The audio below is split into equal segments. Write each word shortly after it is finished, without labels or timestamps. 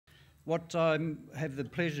What I have the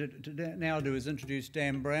pleasure to now do is introduce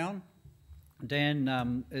Dan Brown.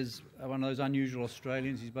 Dan is one of those unusual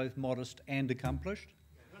Australians. He's both modest and accomplished.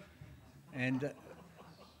 And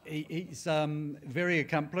he's very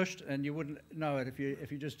accomplished, and you wouldn't know it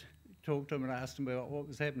if you just talked to him and asked him about what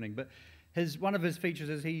was happening. But one of his features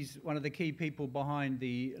is he's one of the key people behind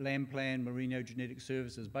the Land Plan Merino Genetic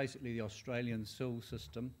Services, basically the Australian SIL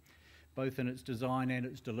system, both in its design and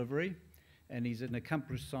its delivery. And he's an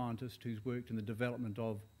accomplished scientist who's worked in the development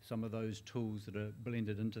of some of those tools that are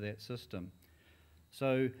blended into that system.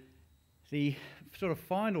 So the sort of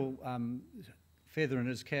final feather in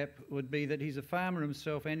his cap would be that he's a farmer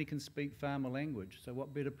himself and he can speak farmer language. So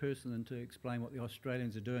what better person than to explain what the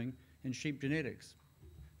Australians are doing in sheep genetics?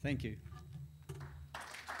 Thank you.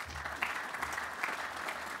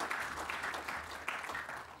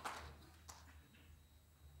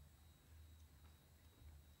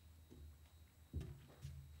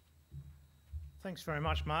 Thanks very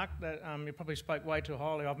much, Mark. You probably spoke way too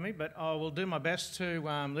highly of me, but I will do my best to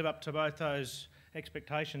live up to both those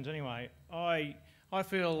expectations anyway. I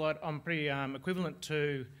feel that I'm pretty equivalent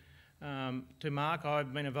to Mark.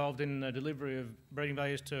 I've been involved in the delivery of breeding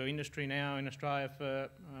values to industry now in Australia for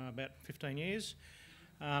about 15 years,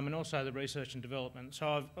 and also the research and development.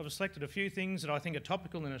 So I've selected a few things that I think are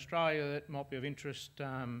topical in Australia that might be of interest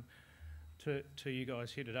to you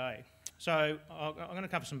guys here today. So I'm going to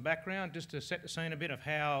cover some background just to set the scene a bit of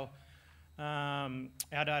how our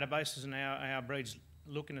databases and our breeds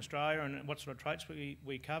look in Australia and what sort of traits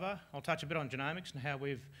we cover. I'll touch a bit on genomics and how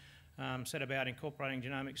we've set about incorporating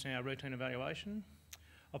genomics in our routine evaluation.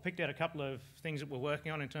 I've picked out a couple of things that we're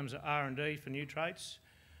working on in terms of R&D for new traits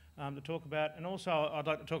to talk about, and also I'd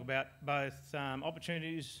like to talk about both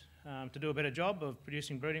opportunities to do a better job of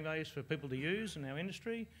producing breeding values for people to use in our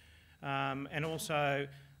industry, and also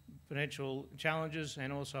potential challenges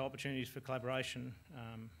and also opportunities for collaboration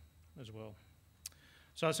as well.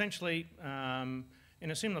 So essentially,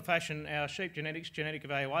 in a similar fashion, our sheep genetics genetic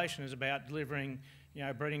evaluation is about delivering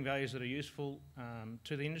breeding values that are useful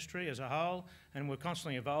to the industry as a whole, and we're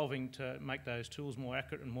constantly evolving to make those tools more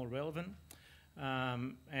accurate and more relevant.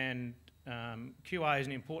 QA is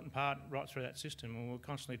an important part right through that system, and we're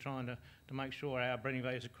constantly trying to make sure our breeding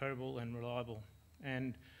values are credible and reliable.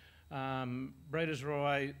 And breeders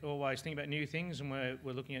are always thinking about new things, and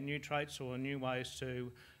we're looking at new traits or new ways to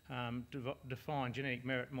define genetic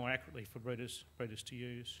merit more accurately for breeders to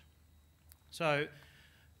use. So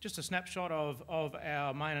just a snapshot of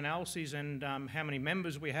our main analyses and how many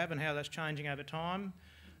members we have and how that's changing over time.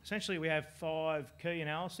 Essentially we have 5 key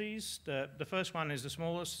analyses. The first one is the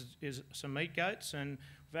smallest, is some meat goats, and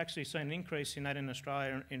we've actually seen an increase in that in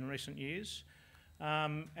Australia in recent years.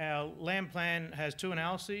 Our land plan has 2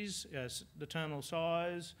 analyses, the terminal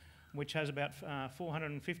size, which has about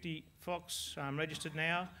 450 flocks registered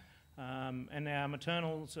now, and our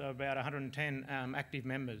maternals are about 110 active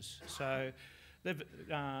members. So they've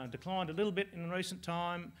declined a little bit in recent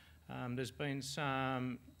time. There's been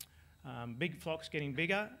some big flocks getting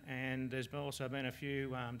bigger, and there's also been a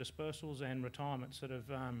few dispersals and retirements that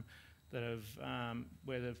have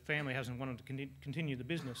where the family hasn't wanted to continue the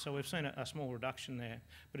business. So we've seen a small reduction there.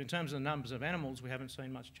 But in terms of the numbers of animals, we haven't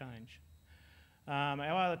seen much change. Our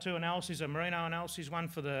other 2 analyses are merino analyses, one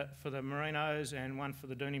for the merinos and one for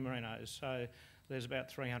the Dooney merinos. So there's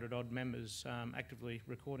about 300 odd members actively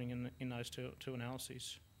recording in those two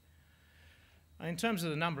analyses. In terms of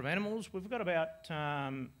the number of animals, we've got about,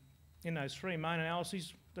 in those 3 main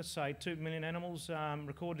analyses, let's say 2 million animals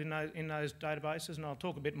recorded in those databases, and I'll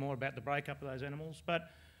talk a bit more about the breakup of those animals. But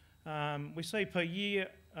we see per year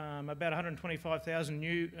about 125,000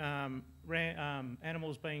 new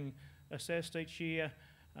animals being assessed each year,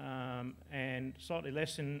 and slightly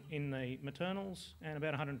less in the maternals, and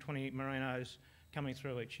about 120 merinos coming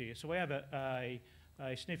through each year. So we have a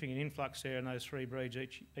significant influx there in those 3 breeds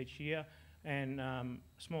each year, and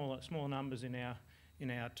smaller numbers in our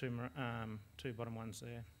 2 bottom ones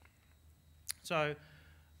there. So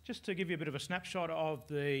just to give you a bit of a snapshot of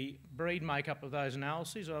the breed makeup of those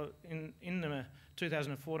analyses, in the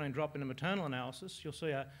 2014 drop in the maternal analysis, you'll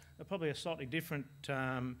see probably a slightly different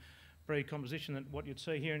breed composition than what you'd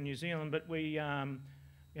see here in New Zealand, but we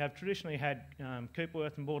have traditionally had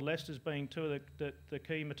Coopworth and Border Leicesters being 2 of the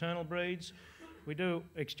key maternal breeds. We do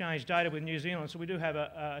exchange data with New Zealand, so we do have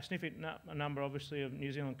a significant number, obviously, of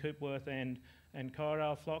New Zealand Coopworth and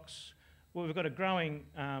Corriedale flocks. Well, we've got a growing,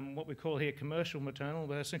 what we call here commercial maternal,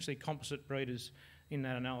 but essentially composite breeders in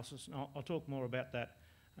that analysis. And I'll talk more about that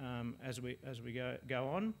as we go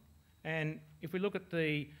on. And if we look at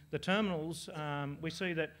the terminals, we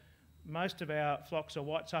see that most of our flocks are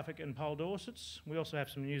white Suffolk and Poll Dorsets. We also have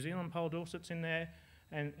some New Zealand Poll Dorsets in there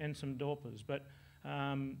and some Dorpers. But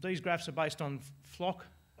these graphs are based on flock,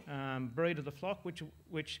 breed of the flock,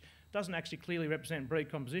 which doesn't actually clearly represent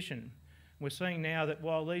breed composition. We're seeing now that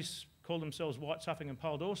while these call themselves white Suffolk and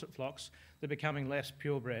Poll Dorset flocks, they're becoming less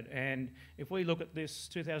purebred. And if we look at this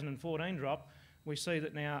 2014 drop, we see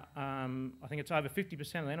that now I think it's over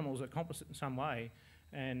 50% of the animals are composite in some way,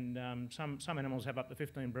 and some animals have up to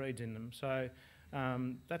 15 breeds in them. So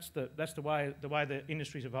that's the way the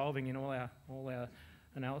industry's evolving in all our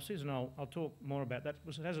analyses, and I'll talk more about that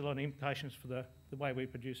because it has a lot of implications for the way we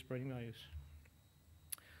produce breeding values.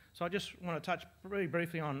 So I just want to touch very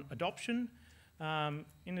briefly on adoption.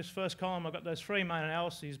 In this first column, I've got those three main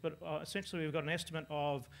analyses, but essentially we've got an estimate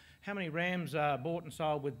of how many rams are bought and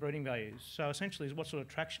sold with breeding values. So essentially is what sort of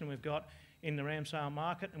traction we've got in the ram sale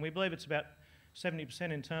market, and we believe it's about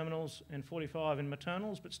 70% in terminals and 45% in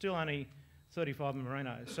maternals, but still only 35% in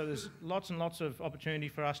merinos. So there's lots and lots of opportunity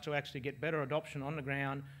for us to actually get better adoption on the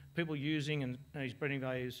ground, people using these breeding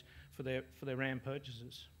values for their ram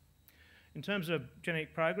purchases. In terms of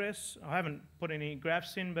genetic progress, I haven't put any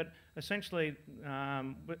graphs in, but essentially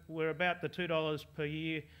we're about the $2 per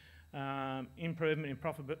year improvement in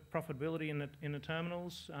profitability in the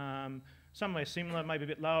terminals, somewhere similar, maybe a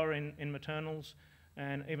bit lower in maternals,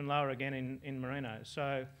 and even lower again in merinos.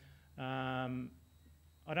 So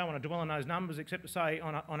I don't want to dwell on those numbers except to say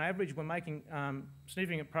on average we're making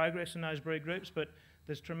significant progress in those breed groups, but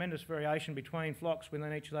there's tremendous variation between flocks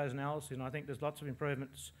within each of those analyses, and I think there's lots of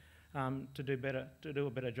improvements to do a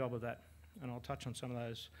better job of that, and I'll touch on some of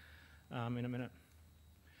those in a minute.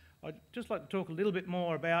 I'd just like to talk a little bit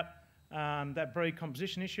more about that breed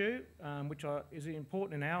composition issue, which is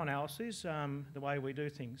important in our analyses, the way we do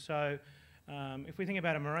things. So if we think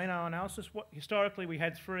about a merino analysis, historically we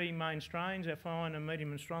had three main strains, our fine and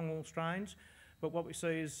medium and strong wool strains, but what we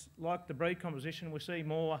see is, like the breed composition, we see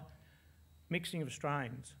more mixing of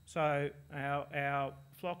strains. So our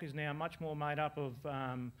flock is now much more made up of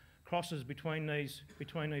crosses between these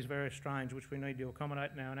various strains, which we need to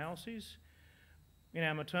accommodate in our analyses. In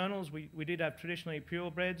our maternals, we did have traditionally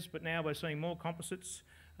purebreds, but now we're seeing more composites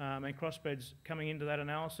and crossbreds coming into that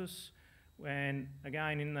analysis. And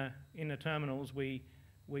again, in the terminals, we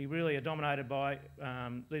really are dominated by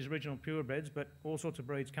these original purebreds, but all sorts of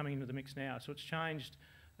breeds coming into the mix now. So it's changed,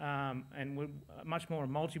 and we're much more a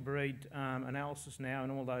multi-breed analysis now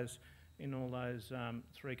in all those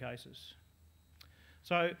three cases.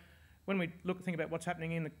 So when we think about what's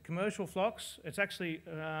happening in the commercial flocks, it's actually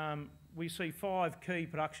we see 5 key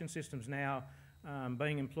production systems now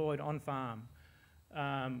being employed on farm.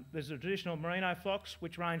 There's the traditional merino flocks,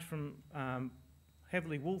 which range from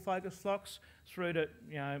heavily wool-focused flocks through to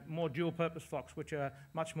more dual-purpose flocks, which are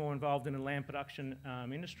much more involved in the lamb production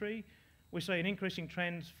industry. We see an increasing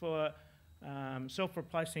trend for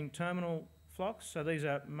self-replacing terminal flocks, so these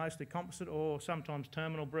are mostly composite or sometimes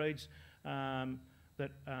terminal breeds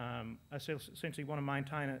that essentially want to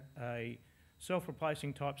maintain a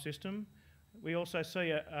self-replacing type system. We also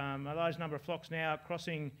see a large number of flocks now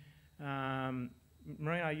crossing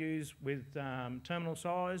merino ewes with terminal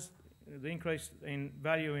size. The increase in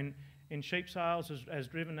value in sheep sales has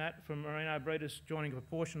driven that from merino breeders joining a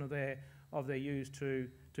proportion of their ewes to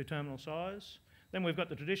terminal size. Then we've got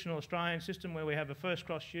the traditional Australian system where we have a first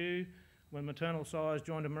cross ewe when maternal size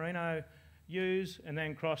joined a merino ewes and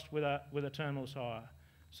then crossed with a terminal sire.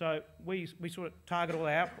 So we sort of target all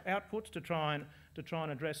our outputs to try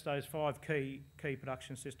and address those 5 key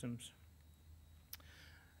production systems.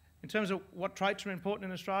 In terms of what traits are important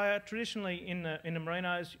in Australia, traditionally in the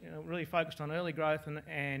merinos, really focused on early growth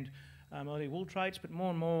and early wool traits, but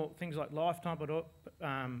more and more things like lifetime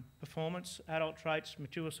performance, adult traits,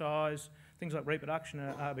 mature size, things like reproduction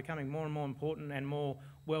are becoming more and more important and more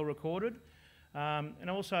well recorded. And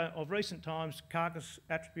also of recent times, carcass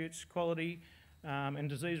attributes, quality, and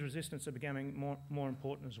disease resistance are becoming more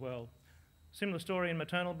important as well. Similar story in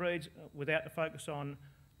maternal breeds without the focus on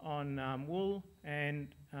wool, and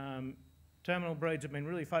terminal breeds have been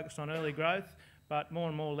really focused on early growth, but more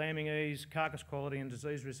and more lambing ease, carcass quality and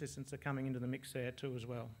disease resistance are coming into the mix there too as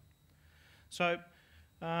well. So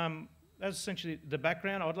that's essentially the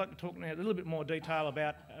background. I'd like to talk now a little bit more detail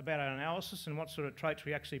about our analysis and what sort of traits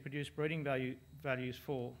we actually produce breeding values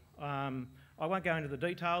for. I won't go into the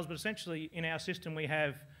details, but essentially in our system we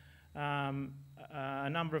have a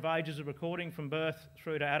number of ages of recording from birth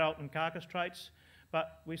through to adult and carcass traits,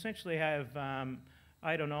 but we essentially have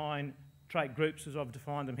 8 or 9 trait groups as I've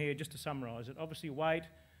defined them here, just to summarise it. Obviously weight,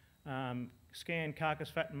 scan, carcass,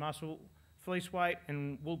 fat and muscle, fleece weight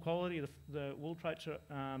and wool quality. The wool traits,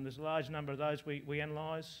 there's a large number of those we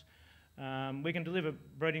analyse. We can deliver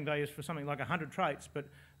breeding values for something like 100 traits, but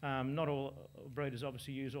not all breeders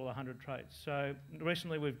obviously use all 100 traits. So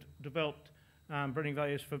recently we've developed breeding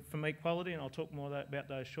values for meat quality, and I'll talk more about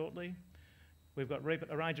those shortly. We've got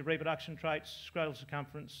a range of reproduction traits, scrotal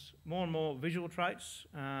circumference, more and more visual traits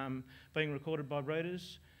being recorded by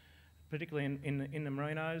breeders, particularly in the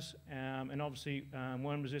merinos, and obviously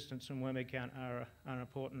worm resistance and worm egg count are an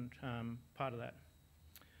important part of that.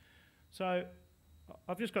 So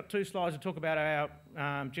I've just got 2 slides to talk about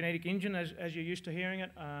our genetic engine as you're used to hearing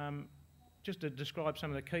it, just to describe some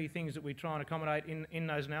of the key things that we try and accommodate in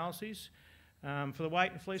those analyses. For the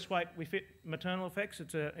weight and fleece weight, we fit maternal effects.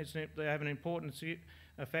 They have an important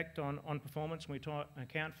effect on performance, and we try and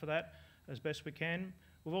account for that as best we can.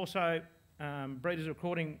 We've also, breeders are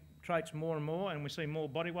recording traits more and more, and we see more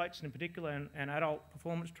body weights in particular and adult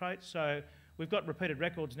performance traits. So we've got repeated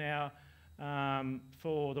records now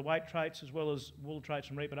for the weight traits as well as wool traits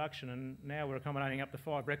and reproduction, and now we're accommodating up to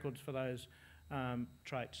 5 records for those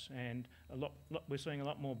traits, and we're seeing a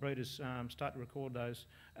lot more breeders start to record those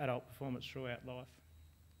adult performance throughout life.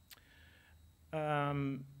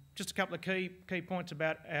 Just a couple of key points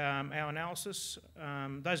about our analysis.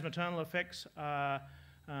 Those maternal effects are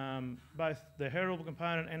both the heritable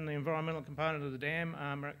component and the environmental component of the dam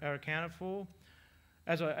are accounted for.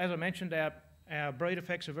 As I mentioned, our breed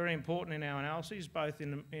effects are very important in our analyses, both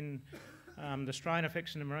in the strain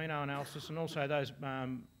effects in the merino analysis and also those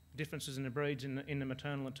differences in the breeds in the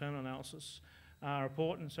maternal and terminal analysis are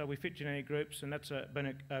important. So we fit genetic groups, and that's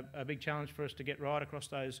been a big challenge for us to get right across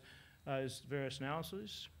those various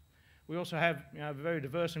analyses. We also have a very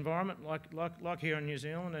diverse environment, like here in New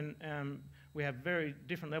Zealand, and we have very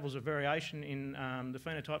different levels of variation in the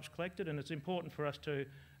phenotypes collected, and it's important for us to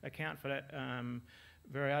account for that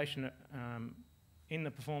variation in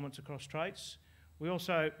the performance across traits. We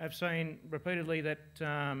also have seen repeatedly that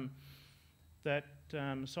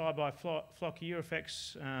side by flock year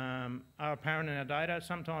effects are apparent in our data.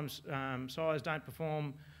 Sometimes sires don't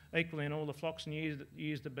perform equally in all the flocks and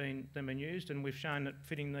years that have been used, and we've shown that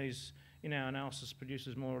fitting these in our analysis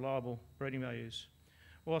produces more reliable breeding values.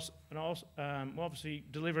 We're obviously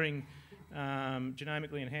delivering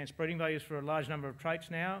genomically enhanced breeding values for a large number of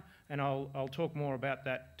traits now, and I'll talk more about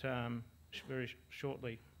that very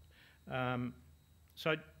shortly.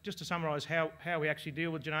 So just to summarise how we actually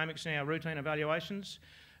deal with genomics in our routine evaluations,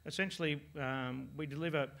 essentially we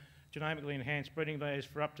deliver genomically enhanced breeding values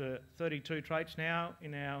for up to 32 traits now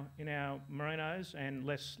in our merinos, and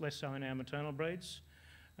less so in our maternal breeds.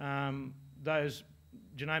 Those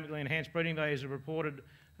genomically enhanced breeding values are reported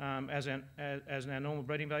as our normal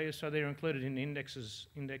breeding values, so they're included in the indexes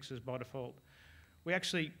by default. We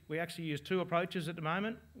actually use 2 approaches at the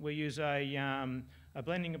moment. We use a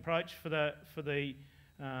blending approach for the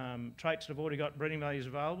traits that have already got breeding values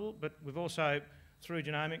available, but we've also, through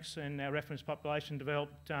genomics and our reference population,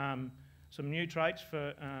 developed some new traits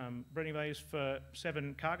for breeding values for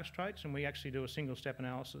 7 carcass traits, and we actually do a single-step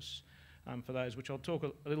analysis for those, which I'll talk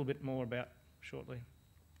a little bit more about shortly.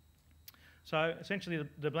 So essentially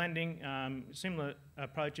the blending, similar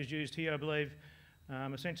approach is used here, I believe.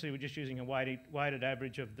 Essentially we're just using a weighted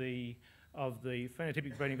average of the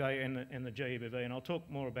phenotypic breeding value and the GEBV, and I'll talk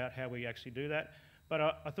more about how we actually do that. But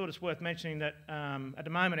I thought it's worth mentioning that at the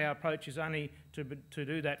moment our approach is only to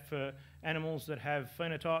do that for animals that have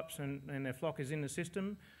phenotypes and their flock is in the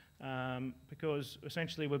system, because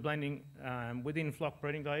essentially we're blending within flock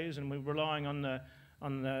breeding values, and we're relying on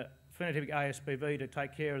the phenotypic ASBV to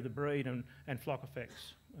take care of the breed and flock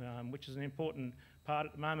effects, which is an important part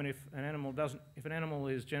at the moment. If an animal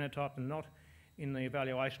is genotyped and not in the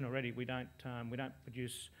evaluation already, we don't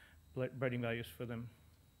produce breeding values for them.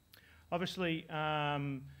 Obviously,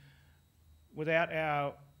 without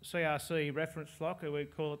our CRC reference flock, we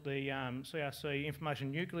call it the CRC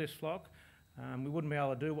information nucleus flock, we wouldn't be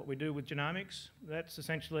able to do what we do with genomics. That's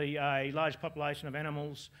essentially a large population of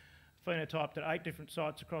animals phenotyped at 8 different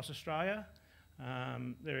sites across Australia.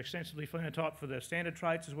 They're extensively phenotyped for the standard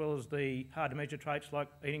traits as well as the hard-to-measure traits like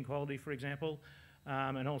eating quality, for example,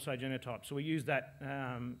 and also genotype. So we use that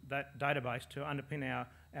database to underpin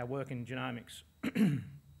our work in genomics.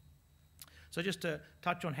 So just to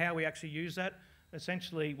touch on how we actually use that,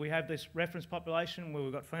 essentially we have this reference population where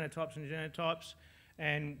we've got phenotypes and genotypes,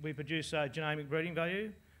 and we produce a genomic breeding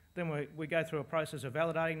value. Then we go through a process of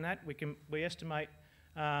validating that. We estimate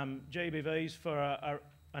GBVs for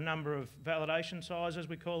a number of validation sizes,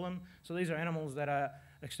 we call them. So these are animals that are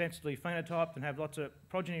extensively phenotyped and have lots of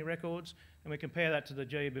progeny records, and we compare that to the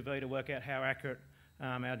GBV to work out how accurate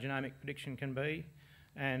our genomic prediction can be.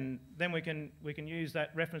 And then we can use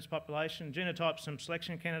that reference population, genotype some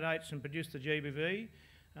selection candidates and produce the GBV.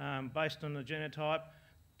 based on the genotype.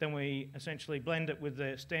 Then we essentially blend it with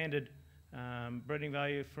the standard breeding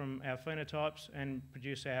value from our phenotypes and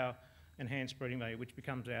produce our enhanced breeding value, which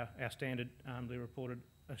becomes our standard reported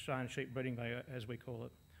Australian sheep breeding value, as we call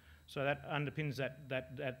it. So that underpins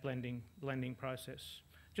that blending process.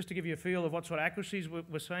 Just to give you a feel of what sort of accuracies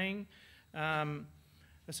we're seeing,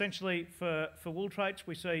 essentially for wool traits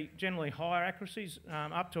we see generally higher accuracies,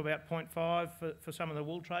 up to about 0.5 for some of the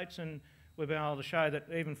wool traits, and we've been able to show that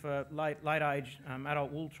even for late age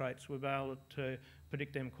adult wool traits we've been able to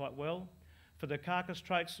predict them quite well. For the carcass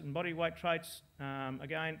traits and body weight traits,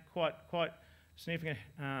 again quite significant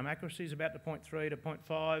accuracies, about the 0.3 to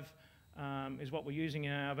 0.5 is what we're using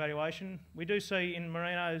in our evaluation. We do see in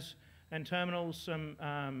merinos and terminals some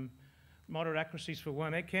moderate accuracies for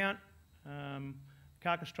worm egg count.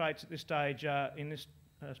 Carcass traits at this stage it's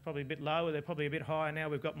probably a bit lower, they're probably a bit higher now,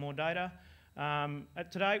 we've got more data.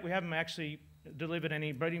 To date we haven't actually delivered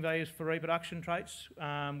any breeding values for reproduction traits.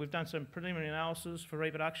 We've done some preliminary analysis for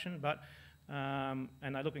reproduction, and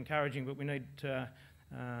they look encouraging, but we need to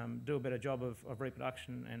do a better job of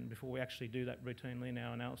reproduction and before we actually do that routinely in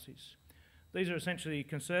our analyses. These are essentially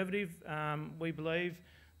conservative, we believe.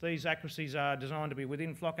 These accuracies are designed to be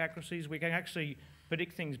within flock accuracies. We can actually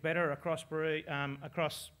predict things better across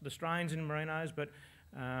the strains in merinos, but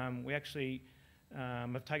we actually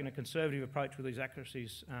have taken a conservative approach with these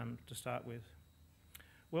accuracies to start with.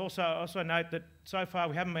 We also note that so far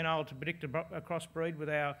we haven't been able to predict a crossbreed with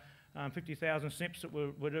our 50,000 SNPs that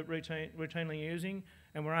we're routinely using,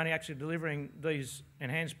 and we're only actually delivering these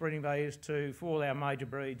enhanced breeding values for all our major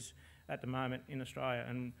breeds at the moment in Australia.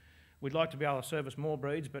 And we'd like to be able to service more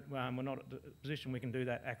breeds, but we're not at the position we can do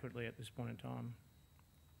that accurately at this point in time.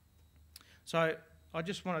 So I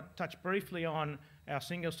just want to touch briefly on our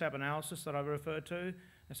single step analysis that I referred to.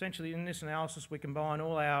 Essentially in this analysis we combine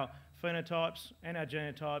all our phenotypes and our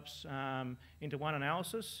genotypes into one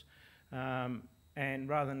analysis, and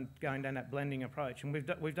rather than going down that blending approach. And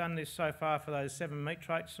we've done this so far for those 7 meat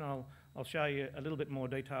traits, and I'll show you a little bit more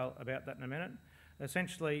detail about that in a minute.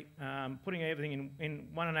 Essentially, putting everything in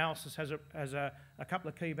one analysis has a couple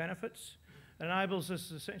of key benefits. It enables us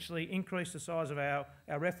to essentially increase the size of our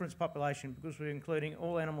reference population because we're including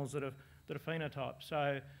all animals that are phenotyped.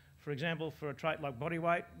 So, for example, for a trait like body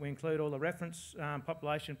weight, we include all the reference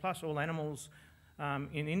population plus all animals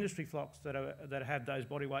in industry flocks that have those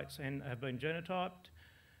body weights and have been genotyped.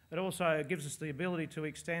 It also gives us the ability to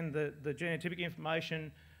extend the genotypic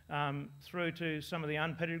information through to some of the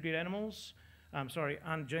unpedigreed animals,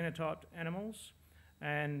 ungenotyped animals,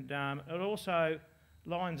 and it also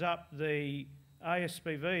lines up the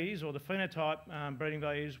ASPVs or the phenotype breeding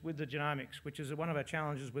values with the genomics, which is one of our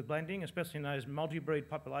challenges with blending, especially in those multi-breed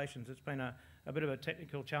populations. It's been a bit of a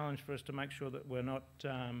technical challenge for us to make sure that we're not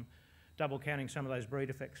double counting some of those breed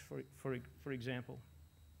effects, for example.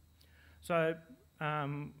 So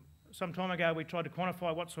some time ago we tried to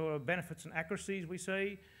quantify what sort of benefits and accuracies we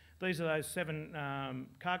see. These are those 7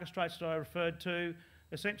 carcass traits that I referred to.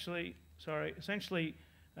 Essentially,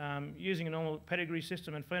 using a normal pedigree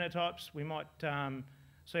system and phenotypes, we might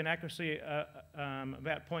see an accuracy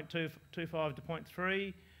about 0.25 to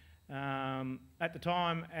 0.3. At the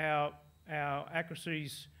time, our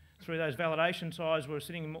accuracies through those validation sizes were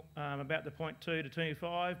sitting about the 0.2 to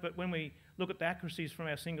 2.5, but when we look at the accuracies from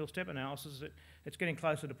our single step analysis, it's getting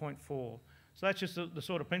closer to 0.4. So that's just the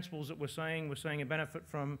sort of principles that we're seeing. We're seeing a benefit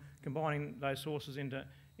from combining those sources into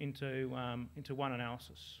one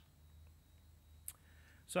analysis.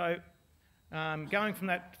 So going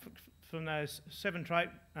from those 7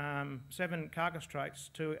 carcass traits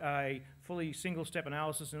to a fully single-step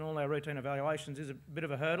analysis in all our routine evaluations is a bit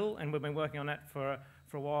of a hurdle, and we've been working on that for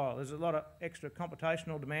a while. There's a lot of extra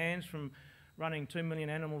computational demands from running 2 million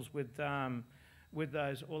animals with all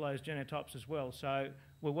those genotypes as well. So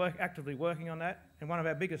we're actively working on that, and one of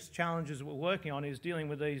our biggest challenges that we're working on is dealing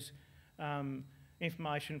with these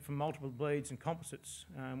information from multiple breeds and composites.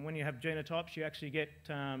 When you have genotypes, you actually get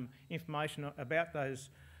information about those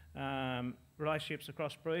relationships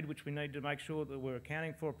across breed, which we need to make sure that we're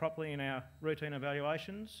accounting for properly in our routine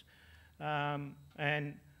evaluations.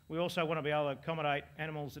 And we also want to be able to accommodate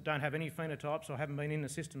animals that don't have any phenotypes or haven't been in the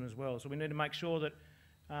system as well. So we need to make sure that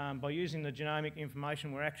by using the genomic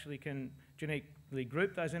information, we actually can genetically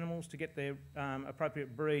group those animals to get their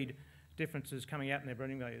appropriate breed differences coming out in their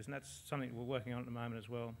breeding values, and that's something we're working on at the moment as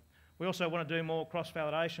well. We also want to do more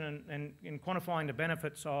cross-validation and in quantifying the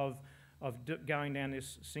benefits of going down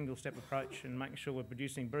this single-step approach and making sure we're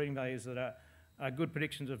producing breeding values that are good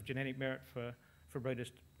predictions of genetic merit for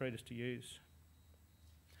breeders to use.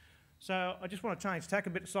 So I just want to change tack a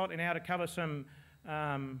bit slightly now to cover some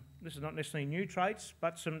this is not necessarily new traits,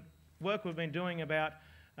 but some work we've been doing about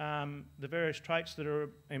the various traits that are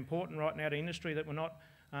important right now to industry that we're not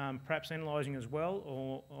perhaps analysing as well,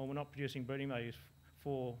 or we're not producing breeding values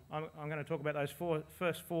for. I'm going to talk about those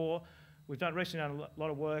first four. We've recently done a lot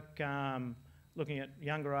of work looking at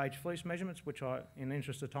younger age fleece measurements, which in the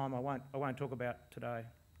interest of time, I won't talk about today.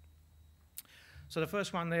 So the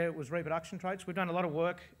first one there was reproduction traits. We've done a lot of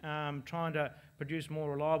work trying to produce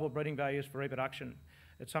more reliable breeding values for reproduction.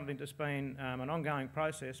 It's something that's been an ongoing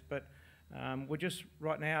process, but we're just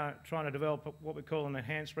right now trying to develop what we call an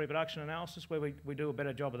enhanced reproduction analysis, where we do a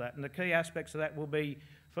better job of that. And the key aspects of that will be,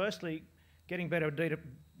 firstly, getting better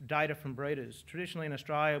data from breeders. Traditionally in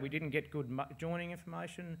Australia, we didn't get good joining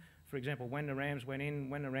information. For example, when the rams went in,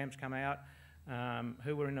 when the rams come out,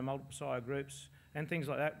 who were in the multiple sire groups, and things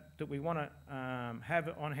like that we want to have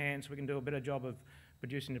on hand so we can do a better job of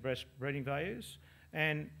producing the best breeding values.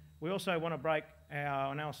 And we also want to break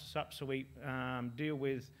our analysis up so we deal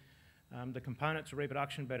with the components of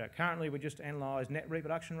reproduction better. Currently, we just analyse net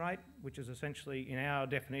reproduction rate, which is essentially, in our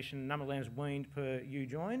definition, number of lambs weaned per ewe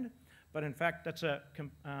joined. But in fact, that's a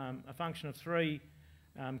function of three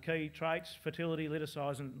key traits: fertility, litter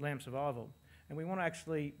size, and lamb survival. And we want to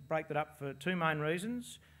actually break that up for two main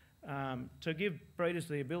reasons. To give breeders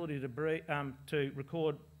the ability to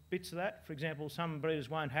record bits of that. For example, some breeders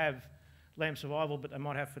won't have lamb survival, but they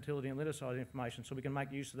might have fertility and litter size information, so we can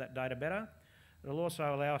make use of that data better. It'll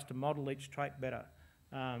also allow us to model each trait better.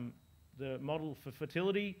 The model for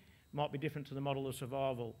fertility might be different to the model of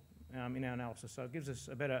survival in our analysis, so it gives us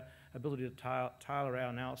a better ability to tailor our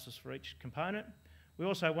analysis for each component. We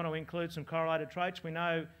also want to include some correlated traits. We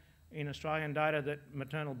know in Australian data that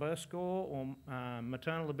maternal birth score or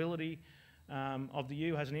maternal ability of the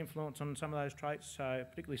ewe has an influence on some of those traits, so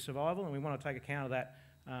particularly survival, and we want to take account of that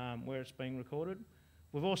where it's being recorded.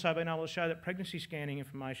 We've also been able to show that pregnancy scanning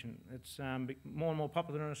information, it's more and more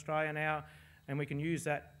popular in Australia now, and we can use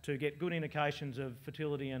that to get good indications of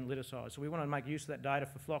fertility and litter size. So we want to make use of that data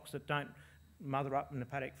for flocks that don't mother up in the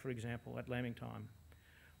paddock, for example, at lambing time.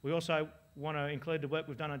 We also want to include the work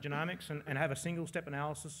we've done on genomics and have a single-step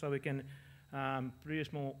analysis so we can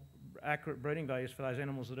produce more accurate breeding values for those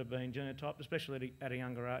animals that have been genotyped, especially at a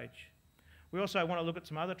younger age. We also want to look at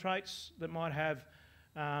some other traits that might have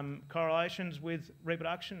correlations with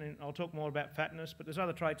reproduction, and I'll talk more about fatness, but there's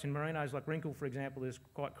other traits in merinos, like wrinkle, for example, is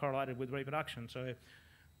quite correlated with reproduction. So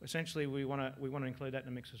essentially we want to include that in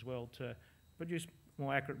the mix as well to produce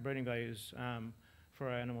more accurate breeding values for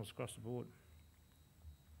our animals across the board.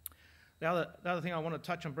 The other thing I want to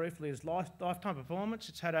touch on briefly is lifetime performance.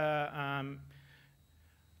 It's had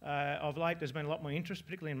of late there's been a lot more interest,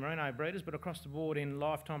 particularly in merino breeders, but across the board in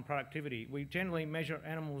lifetime productivity. We generally measure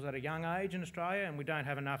animals at a young age in Australia, and we don't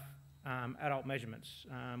have enough adult measurements.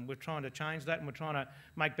 We're trying to change that, and we're trying to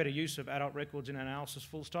make better use of adult records in analysis,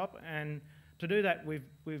 full stop. And to do that,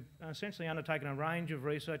 we've essentially undertaken a range of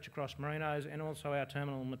research across merinos and also our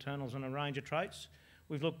terminal and maternals on a range of traits.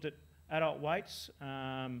 We've looked at adult weights,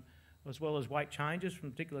 as well as weight changes from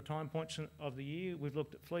particular time points of the year. We've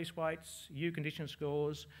looked at fleece weights, ewe condition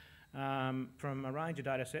scores from a range of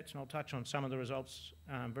data sets, and I'll touch on some of the results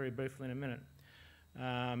very briefly in a minute.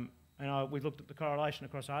 We've looked at the correlation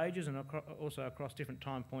across ages and also across different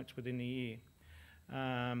time points within the year.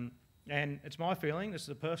 And it's my feeling, this is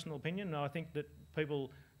a personal opinion, and I think that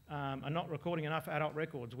people are not recording enough adult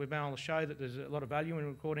records. We've been able to show that there's a lot of value in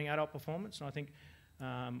recording adult performance, and I think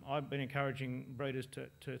I've been encouraging breeders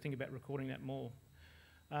to think about recording that more,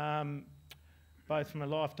 both from a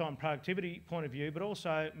lifetime productivity point of view, but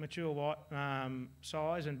also mature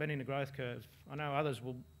size and bending the growth curve. I know others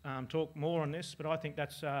will talk more on this, but I think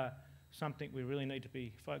that's something we really need to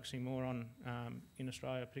be focusing more on in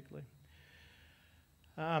Australia particularly.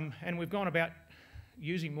 And we've gone about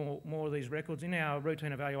using more of these records in our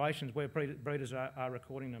routine evaluations where breeders are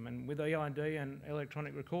recording them. And with EID and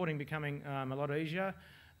electronic recording becoming a lot easier,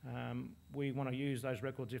 we want to use those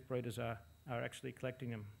records if breeders are actually collecting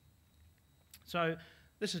them. So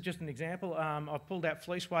this is just an example. I've pulled out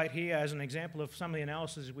fleece weight here as an example of some of the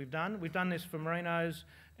analysis we've done. We've done this for merinos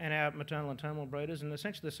and our maternal and terminal breeders, and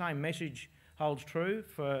essentially the same message holds true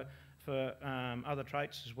for other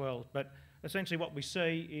traits as well. But essentially what we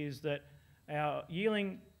see is that our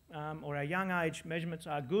yearling or our young age measurements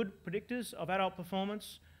are good predictors of adult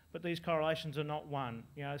performance, but these correlations are not one.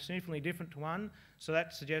 Significantly different to one, so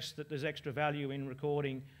that suggests that there's extra value in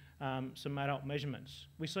recording some adult measurements.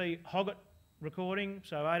 We see hogget recording,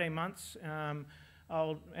 so 18 months,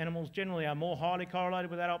 old animals generally are more highly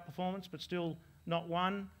correlated with adult performance, but still not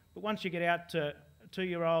one. But once you get out to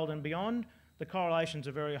 2-year-old and beyond, the correlations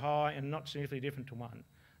are very high and not significantly different to one.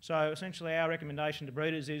 So essentially our recommendation to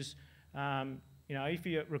breeders is, you know, if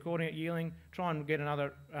you're recording at yearling, try and get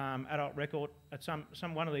another adult record at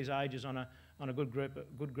some one of these ages on a good group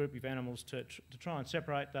of animals to try and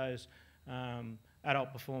separate those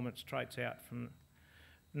adult performance traits out from.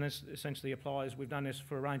 And this essentially applies, we've done this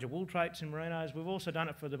for a range of wool traits in merinos. We've also done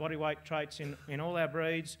it for the body weight traits in all our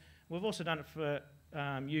breeds. We've also done it for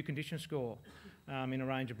ewe condition score in a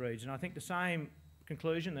range of breeds. And I think the same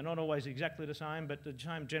conclusion, they're not always exactly the same, but the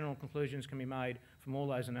same general conclusions can be made from all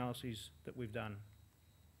those analyses that we've done.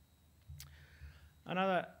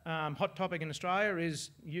 Another hot topic in Australia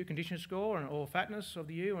is ewe condition score or fatness of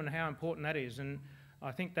the ewe and how important that is. And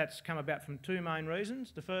I think that's come about from two main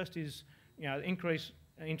reasons. The first is, you know, increased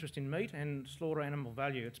interest in meat and slaughter animal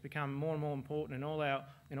value. It's become more and more important in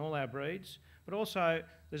all our breeds. But also,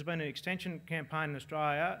 there's been an extension campaign in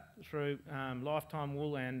Australia through Lifetime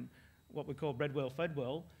Wool and what we call Bred Well, Fed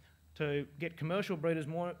Well, to get commercial breeders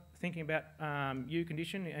more thinking about ewe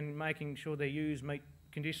condition and making sure their ewes meet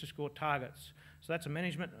condition score targets. So that's a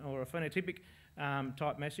management or a phenotypic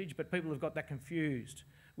type message, but people have got that confused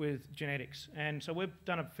with genetics. And so we've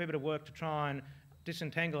done a fair bit of work to try and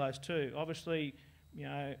disentangle those two. Obviously, you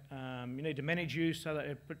know, you need to manage ewes so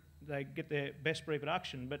that they get their best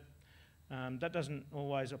reproduction, but that doesn't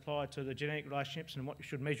always apply to the genetic relationships and what you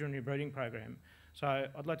should measure in your breeding program. So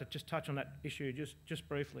I'd like to just touch on that issue just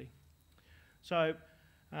briefly. So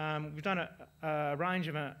we've done a range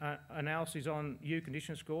of analyses on ewe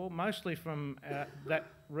condition score, mostly from that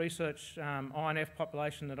research INF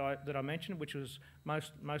population that I mentioned, which was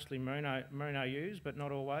mostly merino ewes, but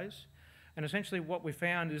not always. And essentially what we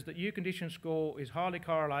found is that ewe condition score is highly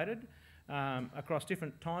correlated across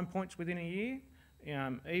different time points within a year,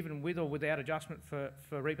 even with or without adjustment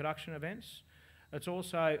for reproduction events. It's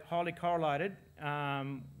also highly correlated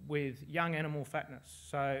with young animal fatness.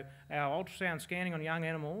 So our ultrasound scanning on young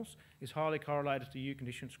animals is highly correlated to ewe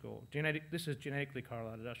condition score. This is genetically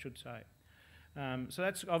correlated, I should say. So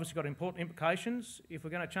that's obviously got important implications. If we're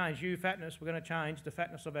going to change ewe fatness, we're going to change the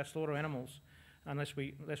fatness of our slaughter animals unless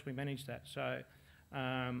we manage that. So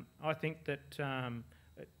I think that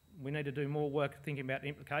we need to do more work thinking about the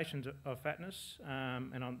implications of fatness,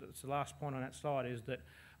 and it's the last point on that slide is that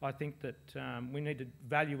I think that we need to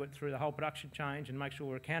value it through the whole production change and make sure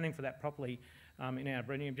we're accounting for that properly in our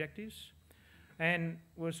breeding objectives. And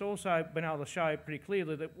we've also been able to show pretty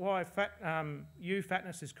clearly that why ewe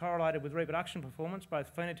fatness is correlated with reproduction performance,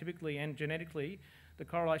 both phenotypically and genetically. The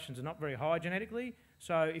correlations are not very high genetically.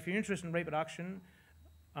 So if you're interested in reproduction,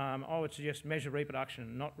 I would suggest measure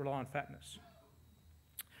reproduction, not rely on fatness.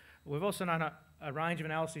 We've also done a range of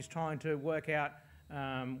analyses trying to work out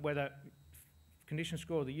whether condition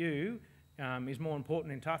score of the ewe is more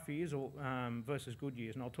important in tough years or versus good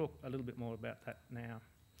years, and I'll talk a little bit more about that now.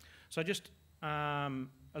 So just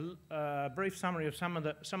a brief summary of some of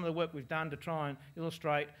the work we've done to try and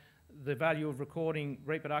illustrate the value of recording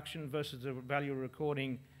reproduction versus the value of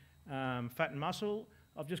recording fat and muscle.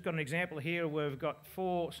 I've just got an example here where we've got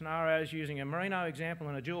 4 scenarios using a merino example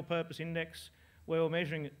and a dual purpose index where we're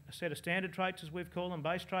measuring a set of standard traits, as we've called them,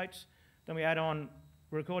 base traits. Then we add on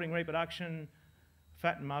recording reproduction,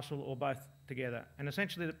 fat and muscle, or both together. And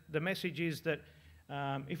essentially the message is that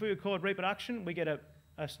if we record reproduction, we get a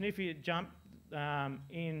significant jump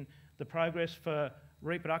in the progress for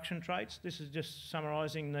reproduction traits. This is just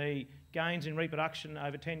summarising the gains in reproduction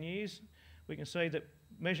over 10 years. We can see that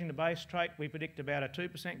measuring the base trait, we predict about a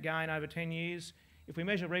 2% gain over 10 years. If we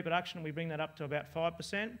measure reproduction, we bring that up to about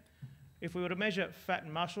 5%. If we were to measure fat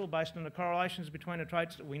and muscle based on the correlations between the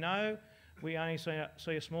traits that we know, we only see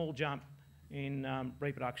a small jump in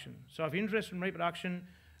reproduction. So if you're interested in reproduction,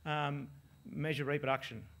 measure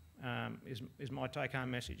reproduction is my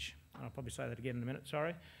take-home message. I'll probably say that again in a minute,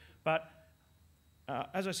 sorry. But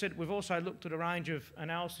as I said, we've also looked at a range of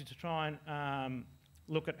analyses to try and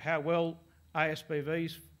look at how well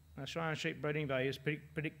ASBVs, Australian sheep breeding values,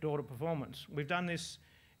 predict daughter performance. We've done this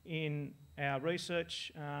in our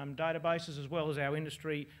research databases as well as our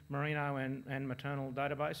industry merino and maternal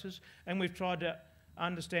databases, and we've tried to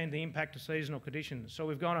understand the impact of seasonal conditions. So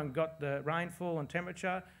we've gone and got the rainfall and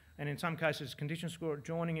temperature, and in some cases condition score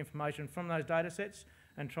joining information from those data sets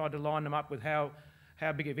and tried to line them up with how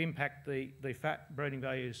big of impact the fat breeding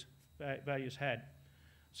values had.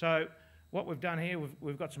 So what we've done here,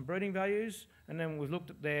 we've got some breeding values, and then we've looked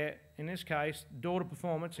at their, in this case, daughter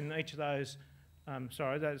performance in each of those,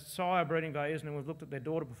 those sire breeding values, and then we've looked at their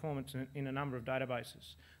daughter performance in a number of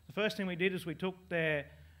databases. The first thing we did is we took their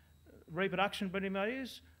reproduction breeding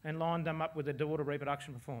values and lined them up with their daughter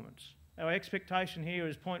reproduction performance. Our expectation here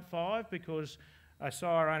is 0.5 because a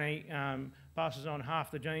sire only passes on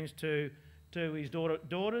half the genes to to his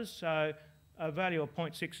daughters, so a value of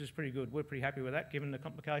 0.6 is pretty good. We're pretty happy with that, given the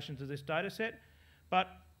complications of this data set. But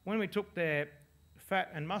when we took their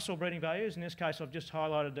fat and muscle breeding values, in this case I've just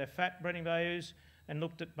highlighted their fat breeding values, and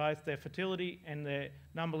looked at both their fertility and their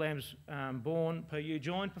number of lambs born per ewe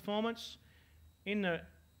join performance. In the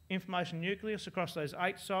information nucleus across those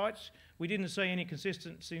 8 sites, we didn't see any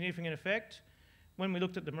consistent significant effect. When we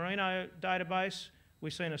looked at the Merino database,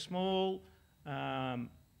 we've seen a small 0.1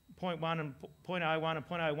 and 0.01 and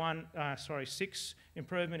 0.01, 6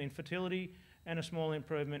 improvement in fertility, and a small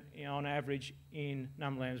improvement on average in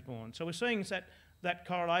number of lambs born. So we're seeing that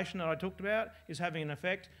correlation that I talked about is having an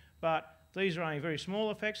effect, but these are only very small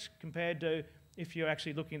effects compared to if you're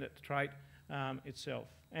actually looking at the trait itself.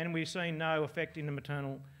 And we've seen no effect in the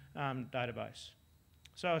maternal database.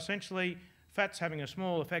 So essentially, fat's having a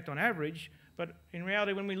small effect on average, but in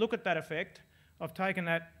reality, when we look at that effect, I've taken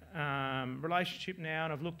that relationship now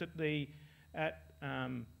and I've looked at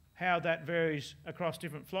how that varies across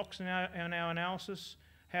different flocks in our analysis,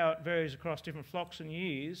 how it varies across different flocks and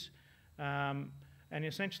years, and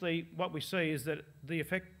essentially what we see is that the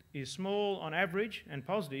effect is small on average and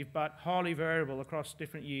positive, but highly variable across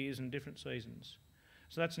different years and different seasons.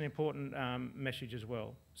 So that's an important message as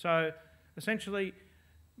well. So essentially,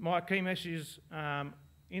 my key messages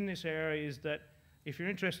in this area is that if you're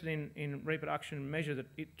interested in reproduction, measure the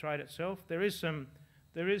trait itself. There is some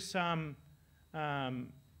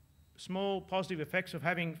small positive effects of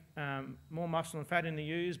having more muscle and fat in the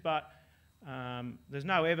ewes, but there's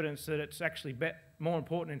no evidence that it's actually more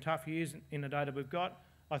important in tough years in the data we've got.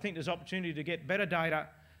 I think there's opportunity to get better data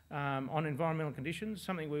on environmental conditions.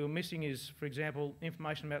 Something we were missing is, for example,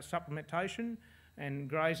 information about supplementation and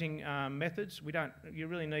grazing methods. You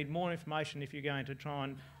really need more information if you're going to try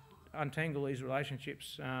and untangle these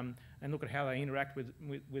relationships and look at how they interact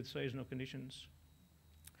with seasonal conditions.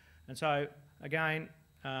 And so, again,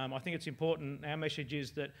 I think it's important, our message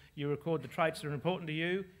is that you record the traits that are important to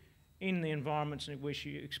you in the environments in which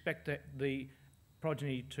you expect the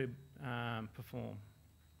progeny to perform.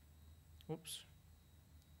 Oops,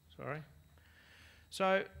 sorry.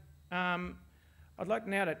 So I'd like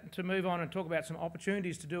now to move on and talk about some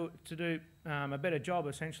opportunities to do a better job,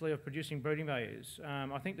 essentially, of producing breeding values.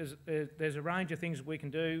 I think there's a range of things that we can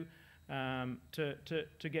do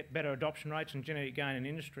to get better adoption rates and genetic gain in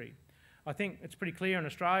industry. I think it's pretty clear in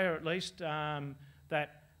Australia, at least,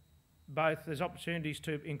 that both there's opportunities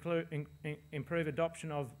to improve adoption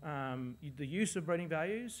of the use of breeding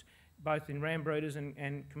values, both in ram breeders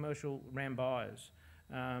and commercial ram buyers.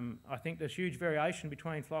 I think there's huge variation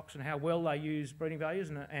between flocks and how well they use breeding values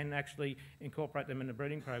and actually incorporate them in the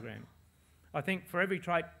breeding program. I think for every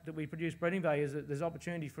trait that we produce breeding values, there's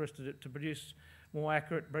opportunity for us to produce more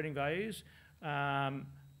accurate breeding values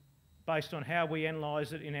based on how we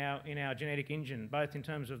analyse it in our genetic engine, both in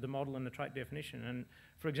terms of the model and the trait definition. And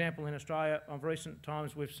for example, in Australia, of recent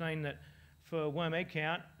times, we've seen that for worm egg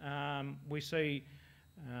count, we see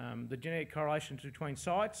the genetic correlations between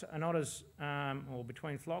sites are not as, or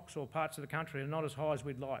between flocks or parts of the country are not as high as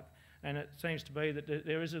we'd like. And it seems to be that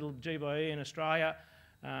there is a little G/E in Australia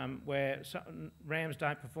where rams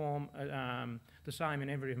don't perform the same in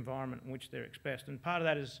every environment in which they're expressed. And part of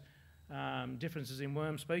that is differences in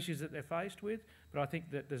worm species that they're faced with, but I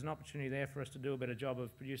think that there's an opportunity there for us to do a better job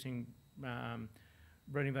of producing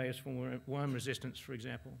breeding values for worm resistance, for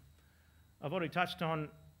example. I've already touched on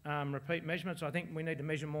repeat measurements. I think we need to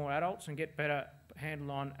measure more adults and get better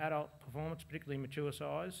handle on adult performance, particularly mature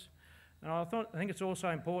size. And I think it's also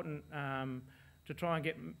important to try and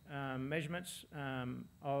get measurements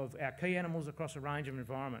of our key animals across a range of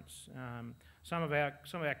environments. Some of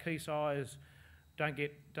our key size don't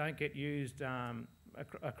get used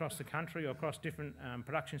across the country or across different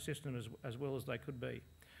production systems as well as they could be.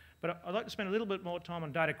 But I'd like to spend a little bit more time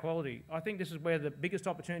on data quality. I think this is where the biggest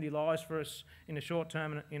opportunity lies for us in the short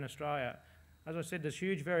term in Australia. As I said, there's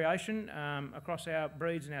huge variation across our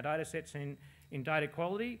breeds and our data sets in data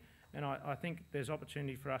quality, and I think there's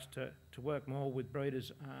opportunity for us to work more with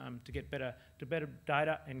breeders to get better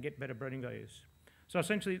data and get better breeding values. So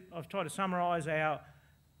essentially, I've tried to summarise our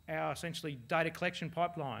essentially data collection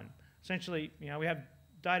pipeline. Essentially, we have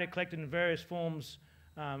data collected in various forms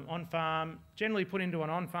on-farm, generally put into an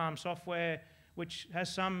on-farm software which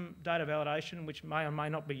has some data validation which may or may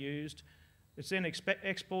not be used. It's then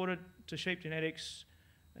exported to sheep genetics,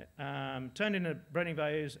 turned into breeding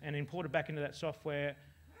values and imported back into that software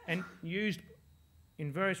and used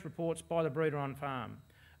in various reports by the breeder on-farm.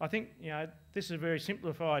 I think this is a very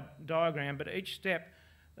simplified diagram, but each step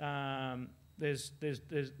there's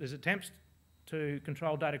attempts to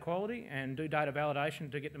control data quality and do data validation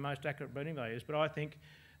to get the most accurate breeding values. But I think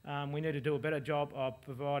we need to do a better job of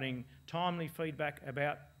providing timely feedback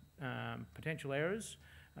about potential errors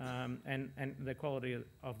and the quality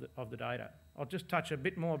of the data. I'll just touch a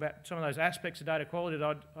bit more about some of those aspects of data quality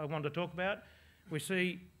that I wanted to talk about. We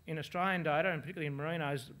see in Australian data, and particularly in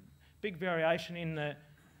merinos, big variation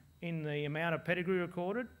in the amount of pedigree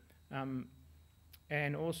recorded,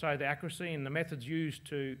 and also the accuracy and the methods used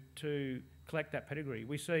to collect that pedigree.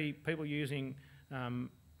 We see people using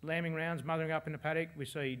lambing rounds, mothering up in the paddock. We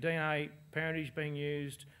see DNA parentage being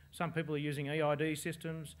used. Some people are using EID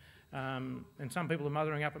systems, and some people are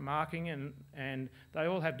mothering up at marking, and they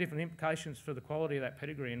all have different implications for the quality of that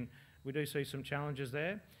pedigree, and we do see some challenges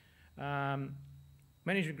there.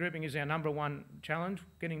 Management grouping is our number one challenge.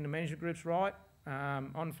 Getting the management groups right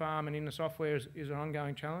on farm and in the software is an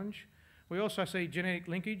ongoing challenge. We also see genetic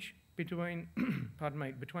linkage between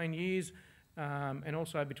between years and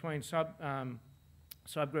also between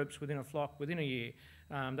subgroups within a flock within a year.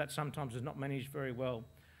 That sometimes is not managed very well.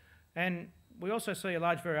 And we also see a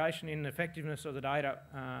large variation in the effectiveness of the data.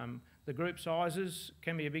 The group sizes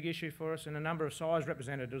can be a big issue for us, and the number of size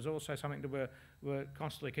represented is also something that we're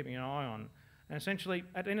constantly keeping an eye on. And essentially,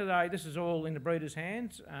 at the end of the day, this is all in the breeders'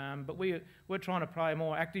 hands, but we're trying to play a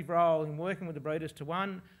more active role in working with the breeders to,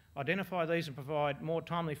 one, identify these and provide more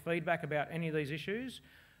timely feedback about any of these issues,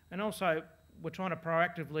 and also we're trying to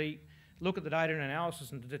proactively look at the data and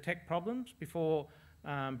analysis and to detect problems before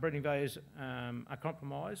breeding values are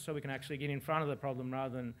compromised, so we can actually get in front of the problem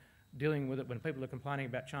rather than dealing with it when people are complaining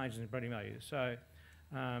about changes in breeding values. So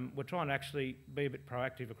we're trying to actually be a bit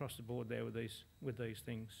proactive across the board there with these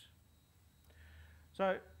things.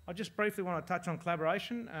 So I just briefly want to touch on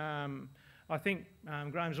collaboration. I think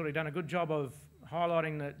Graham's already done a good job of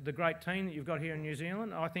highlighting the great team that you've got here in New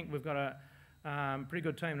Zealand. I think we've got a pretty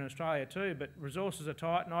good team in Australia too, but resources are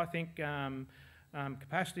tight, and I think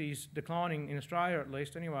capacity is declining in Australia, at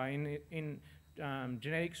least anyway, in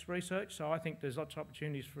genetics research. So I think there's lots of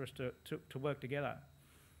opportunities for us to work together.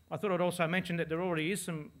 I thought I'd also mention that there already is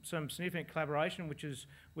some significant collaboration, which is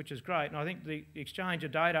great, and I think the exchange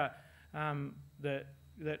of data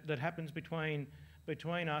that happens between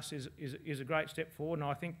us is a great step forward, and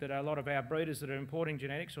I think that a lot of our breeders that are importing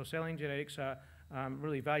genetics or selling genetics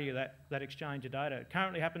really value that exchange of data. It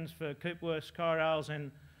currently happens for Coopworths, Kyrales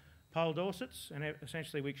and Pole Dorsets, and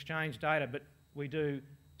essentially we exchange data, but we do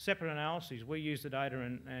separate analyses. We use the data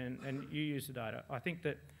and you use the data. I think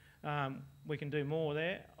that we can do more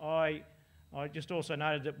there. I just also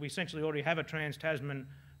noted that we essentially already have a trans-Tasman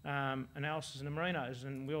analysis in the merinos,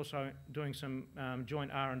 and we're also doing some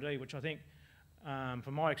joint R&D, which I think,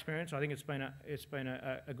 from my experience, I think it's been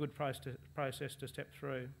a good process to step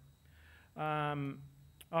through.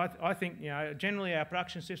 I think, you know, generally our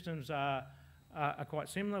production systems are quite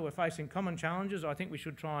similar. We're facing common challenges. I think we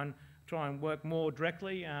should try and work more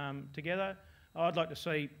directly together. I'd like to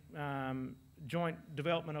see joint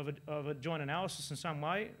development of a joint analysis in some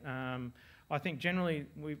way. I think generally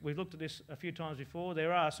we've looked at this a few times before.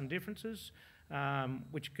 There are some differences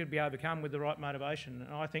which could be overcome with the right motivation.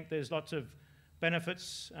 And I think there's lots of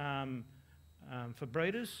benefits for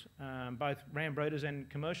breeders, both ram breeders and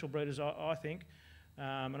commercial breeders, I think.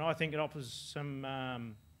 And I think it offers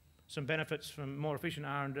some benefits from more efficient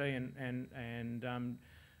R&D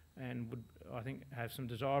and would, I think, have some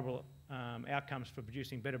desirable outcomes for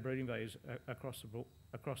producing better breeding values across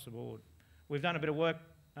the board. We've done a bit of work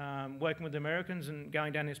working with the Americans and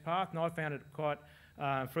going down this path, and I found it quite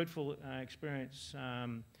fruitful experience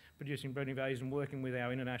producing breeding values and working with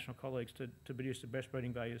our international colleagues to produce the best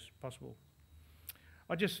breeding values possible.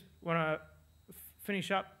 I just want to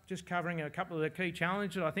finish up just covering a couple of the key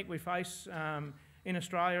challenges I think we face in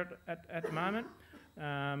Australia at the moment.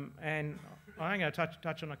 And I'm going to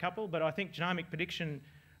touch on a couple, but I think genomic prediction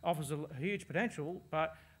offers a huge potential,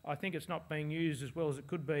 but I think it's not being used as well as it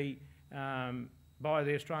could be by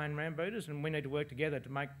the Australian ram breeders, and we need to work together to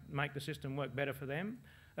make the system work better for them.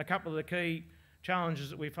 A couple of the key challenges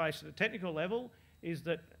that we face at the technical level is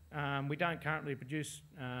that we don't currently produce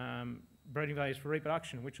breeding values for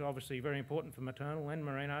reproduction, which are obviously very important for maternal and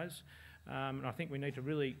merinos. And I think we need to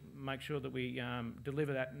really make sure that we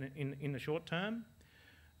deliver that in the short term.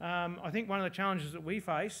 I think one of the challenges that we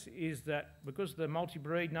face is that because of the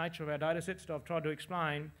multi-breed nature of our data sets that I've tried to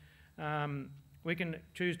explain, we can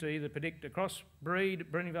choose to either predict across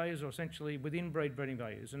breed breeding values or essentially within breed breeding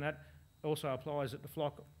values, and that also applies at the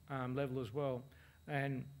flock level as well.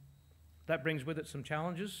 And that brings with it some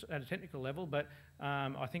challenges at a technical level, but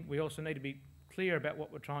I think we also need to be clear about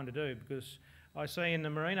what we're trying to do, because I see in the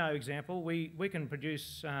merino example, we can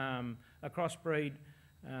produce a crossbreed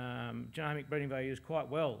genomic breeding values quite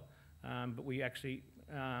well, but we actually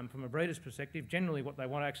from a breeder's perspective, generally what they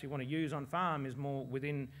actually want to use on farm is more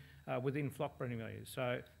within flock breeding values.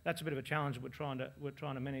 So that's a bit of a challenge that we're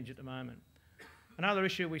trying to manage at the moment. Another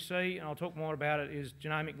issue we see, and I'll talk more about it, is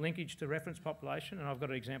genomic linkage to reference population, and I've got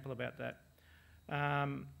an example about that.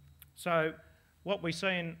 So what we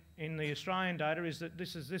see in the Australian data is that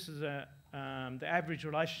this is the average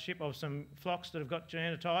relationship of some flocks that have got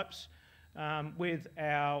genotypes with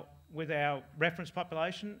our reference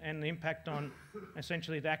population and the impact on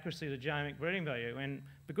essentially the accuracy of the genomic breeding value. And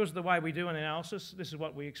because of the way we do an analysis, this is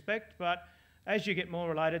what we expect, but as you get more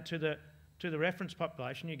related to the reference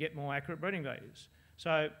population, you get more accurate breeding values.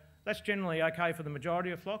 So that's generally okay for the majority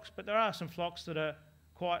of flocks, but there are some flocks that are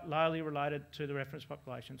quite lowly related to the reference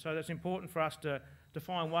population. So that's important for us to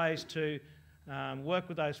find ways to work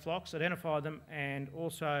with those flocks, identify them, and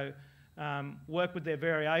also work with their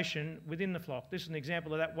variation within the flock. This is an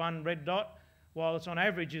example of that one red dot. While it's on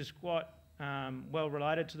average is quite well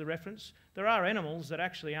related to the reference, there are animals that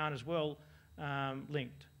actually aren't as well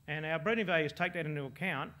linked. And our breeding values take that into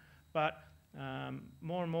account, but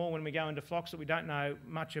more and more when we go into flocks that we don't know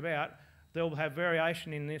much about, they'll have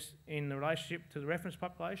variation in the relationship to the reference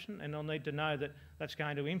population, and they'll need to know that that's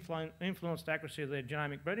going to influence the accuracy of their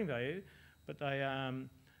genomic breeding value. But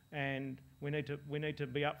and we need to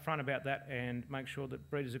be upfront about that and make sure that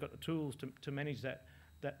breeders have got the tools to manage that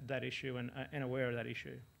issue and aware of that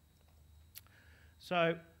issue.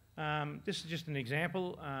 So this is just an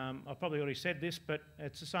example. I've probably already said this, but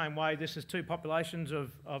it's the same way. This is two populations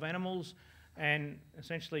of animals, and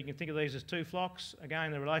essentially you can think of these as two flocks.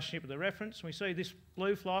 Again, the relationship with the reference. We see this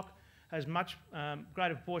blue flock has much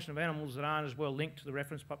greater proportion of animals that aren't as well linked to the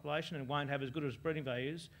reference population and won't have as good as breeding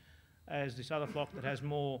values as this other flock that has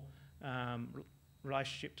more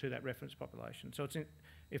relationship to that reference population. So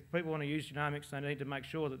if people want to use genomics, they need to make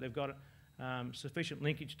sure that they've got sufficient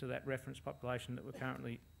linkage to that reference population that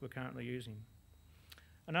we're currently using.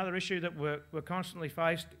 Another issue that we're constantly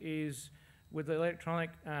faced is with the electronic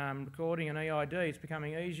recording and EID. It's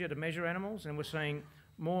becoming easier to measure animals, and we're seeing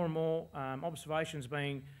more and more observations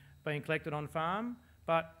being collected on farm.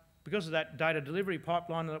 But because of that data delivery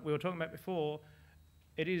pipeline that we were talking about before,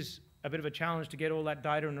 it is a bit of a challenge to get all that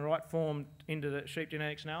data in the right form into the sheep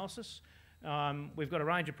genetics analysis. We've got a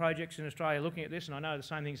range of projects in Australia looking at this, and I know the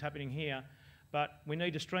same thing's happening here, but we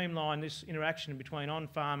need to streamline this interaction between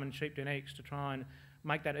on-farm and sheep genetics to try and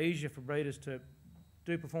make that easier for breeders to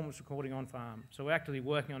do performance recording on-farm. So we're actively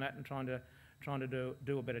working on that and trying to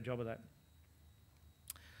do a better job of that.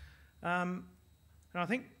 And I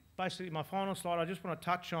think basically my final slide, I just want to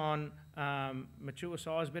touch on mature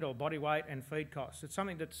size a bit, or body weight and feed costs. It's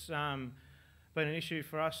something that's been an issue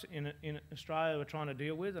for us in Australia we're trying to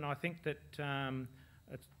deal with, and I think that Tim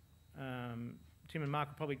and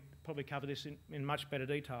Mark will probably cover this in much better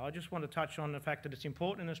detail. I just want to touch on the fact that it's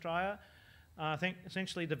important in Australia. I think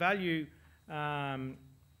essentially the value of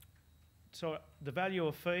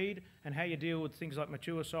feed and how you deal with things like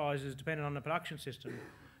mature size is dependent on the production system.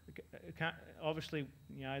 Obviously,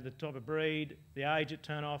 you know, the type of breed, the age at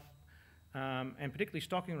turn off, and particularly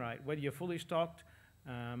stocking rate, whether you're fully stocked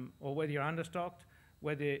or whether you're understocked,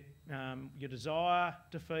 whether your desire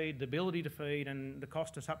to feed, the ability to feed, and the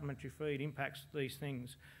cost of supplementary feed impacts these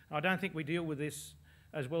things. I don't think we deal with this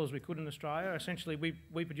as well as we could in Australia. Essentially,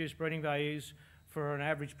 we produce breeding values for an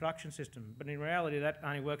average production system, but in reality that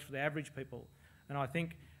only works for the average people. And I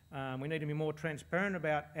think we need to be more transparent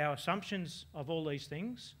about our assumptions of all these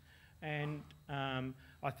things. And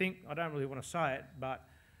I think, I don't really want to say it, but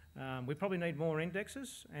we probably need more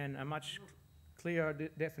indexes and a much clearer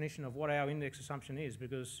definition of what our index assumption is,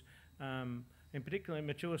 because in particular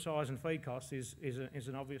mature size and feed costs is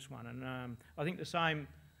an obvious one. And I think the same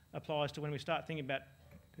applies to when we start thinking about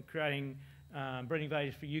creating breeding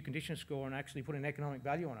values for U condition score and actually putting economic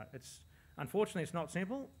value on it. Unfortunately it's not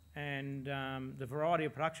simple, and the variety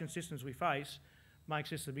of production systems we face makes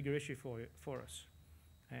this a bigger issue for us.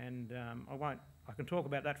 And I can talk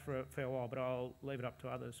about that for a fair while, but I'll leave it up to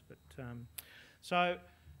others. But so,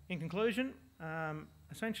 in conclusion,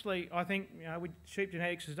 essentially, I think sheep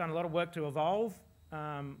genetics has done a lot of work to evolve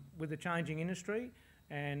with the changing industry,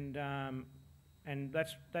 and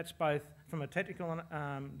that's both from a technical,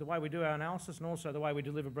 the way we do our analysis, and also the way we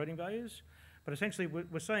deliver breeding values. But essentially,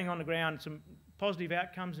 we're seeing on the ground some positive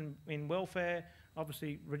outcomes in welfare,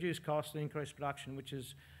 obviously reduced costs and increased production, which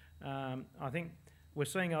is, I think, we're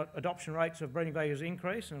seeing adoption rates of breeding values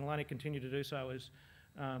increase, and will only continue to do so as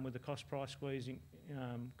with the cost price squeezing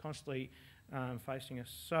constantly facing us.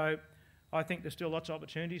 So I think there's still lots of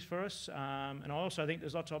opportunities for us, and I also think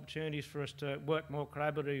there's lots of opportunities for us to work more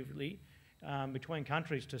collaboratively between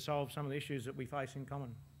countries to solve some of the issues that we face in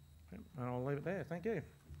common. And I'll leave it there. Thank you.